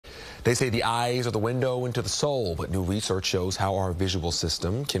They say the eyes are the window into the soul, but new research shows how our visual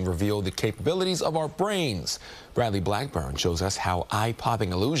system can reveal the capabilities of our brains. Bradley Blackburn shows us how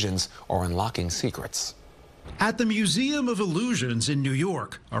eye-popping illusions are unlocking secrets. At the Museum of Illusions in New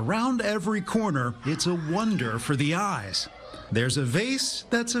York, around every corner, it's a wonder for the eyes. There's a vase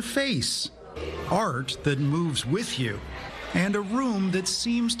that's a face, art that moves with you, and a room that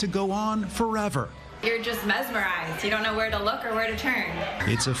seems to go on forever. You're just mesmerized. You don't know where to look or where to turn.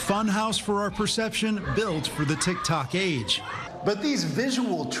 It's a fun house for our perception built for the TikTok age. But these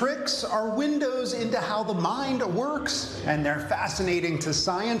visual tricks are windows into how the mind works, and they're fascinating to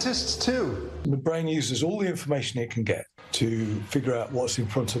scientists too. The brain uses all the information it can get to figure out what's in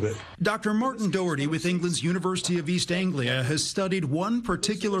front of it. Dr. Martin Doherty with England's University of East Anglia has studied one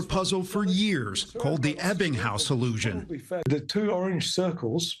particular puzzle for years called the Ebbinghaus illusion. The two orange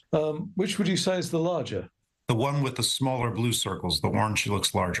circles, which would you say is the larger? The one with the smaller blue circles, the orange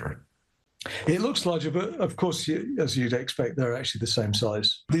looks larger. It looks larger, but of course, as you'd expect, they're actually the same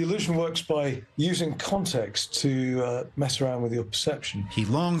size. The illusion works by using context to mess around with your perception. He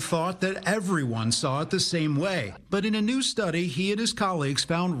long thought that everyone saw it the same way. But in a new study, he and his colleagues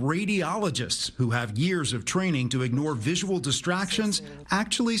found radiologists who have years of training to ignore visual distractions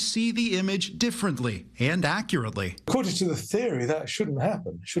actually see the image differently and accurately. According to the theory, that shouldn't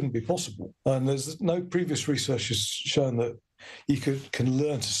happen, shouldn't be possible. And there's no previous research has shown that you can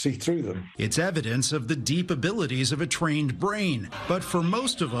learn to see through them. It's evidence of the deep abilities of a trained brain. But for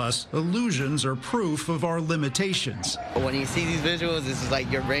most of us, illusions are proof of our limitations. When you see these visuals, it's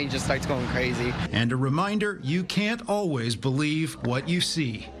like your brain just starts going crazy. And a reminder, you can't always believe what you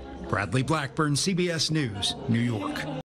see. Bradley Blackburn, CBS News, New York.